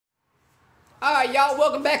Alright y'all,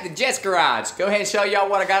 welcome back to Jets Garage. Go ahead and show y'all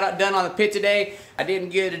what I got done on the pit today. I didn't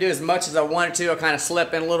get to do as much as I wanted to. I kind of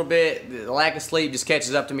slept in a little bit. The lack of sleep just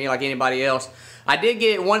catches up to me like anybody else. I did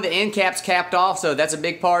get one of the end caps capped off, so that's a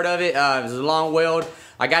big part of it. It was a long weld.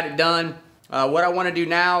 I got it done. What I want to do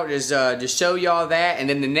now is just show y'all that, and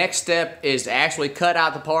then the next step is to actually cut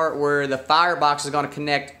out the part where the firebox is going to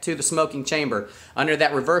connect to the smoking chamber. Under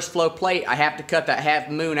that reverse flow plate, I have to cut that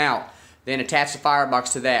half moon out, then attach the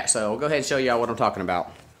firebox to that. So I'll go ahead and show y'all what I'm talking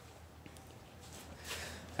about.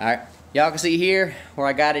 Alright, y'all can see here where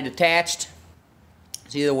I got it attached.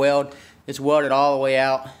 See the weld? It's welded all the way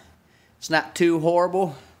out. It's not too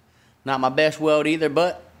horrible. Not my best weld either,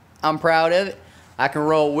 but I'm proud of it. I can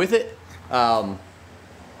roll with it.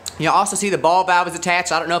 You also see the ball valve is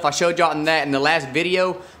attached. I don't know if I showed y'all that in the last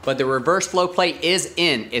video, but the reverse flow plate is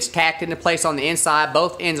in. It's tacked into place on the inside.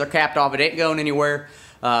 Both ends are capped off. It ain't going anywhere.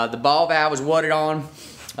 The ball valve is welded on,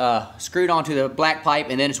 screwed onto the black pipe,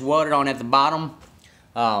 and then it's welded on at the bottom.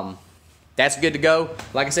 That's good to go.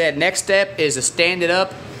 Like I said, next step is to stand it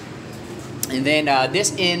up, and then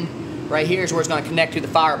this end right here is where it's going to connect to the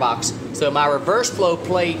firebox. So my reverse flow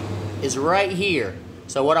plate is right here.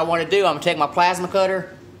 So what I want to do, I'm going to take my plasma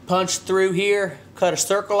cutter, punch through here, cut a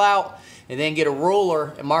circle out, and then get a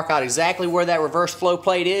ruler and mark out exactly where that reverse flow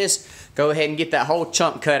plate is. Go ahead and get that whole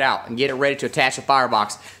chunk cut out and get it ready to attach the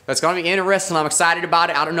firebox. So it's going to be interesting. I'm excited about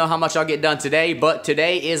it. I don't know how much I'll get done today, but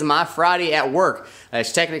today is my Friday at work.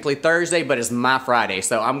 It's technically Thursday, but it's my Friday.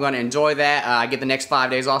 So I'm going to enjoy that. I get the next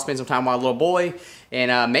 5 days off, spend some time with my little boy.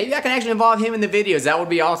 And maybe I can actually involve him in the videos. That would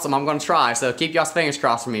be awesome. I'm going to try. So keep y'all's fingers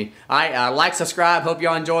crossed for me. Alright, like, subscribe. Hope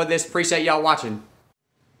y'all enjoyed this. Appreciate y'all watching.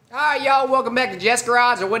 Alright y'all, welcome back to Jets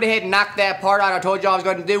Garage. I went ahead and knocked that part out I told y'all I was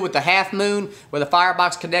going to do with the half moon where the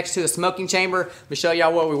firebox connects to the smoking chamber. Let me show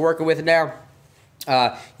y'all what we're working with now.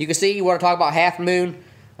 You can see what I talk about half moon.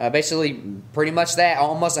 Basically pretty much that,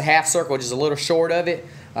 almost a half circle, just a little short of it.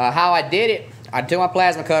 How I did it, I took my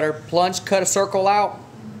plasma cutter, plunged, cut a circle out,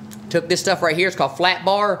 took this stuff right here, it's called flat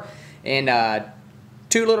bar, and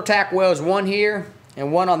two little tack welds, one here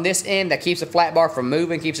and one on this end that keeps the flat bar from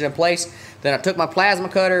moving, keeps it in place. Then I took my plasma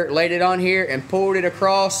cutter, laid it on here, and pulled it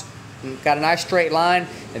across. Got a nice straight line.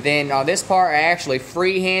 And then on this part, I actually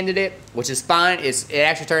free-handed it, which is fine. It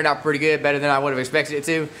actually turned out pretty good, better than I would have expected it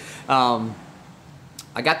to.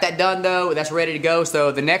 I got that done though. That's ready to go.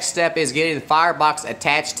 So the next step is getting the firebox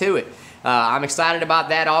attached to it. I'm excited about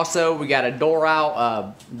that also. We got a door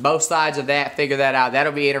out, both sides of that, figure that out.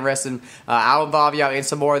 That'll be interesting. I'll involve y'all in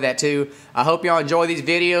some more of that too. I hope y'all enjoy these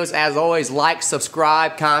videos. As always, like,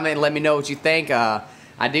 subscribe, comment, and let me know what you think.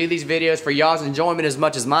 I do these videos for y'all's enjoyment as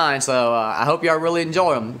much as mine, so I hope y'all really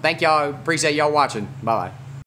enjoy them. Thank y'all. Appreciate y'all watching. Bye-bye.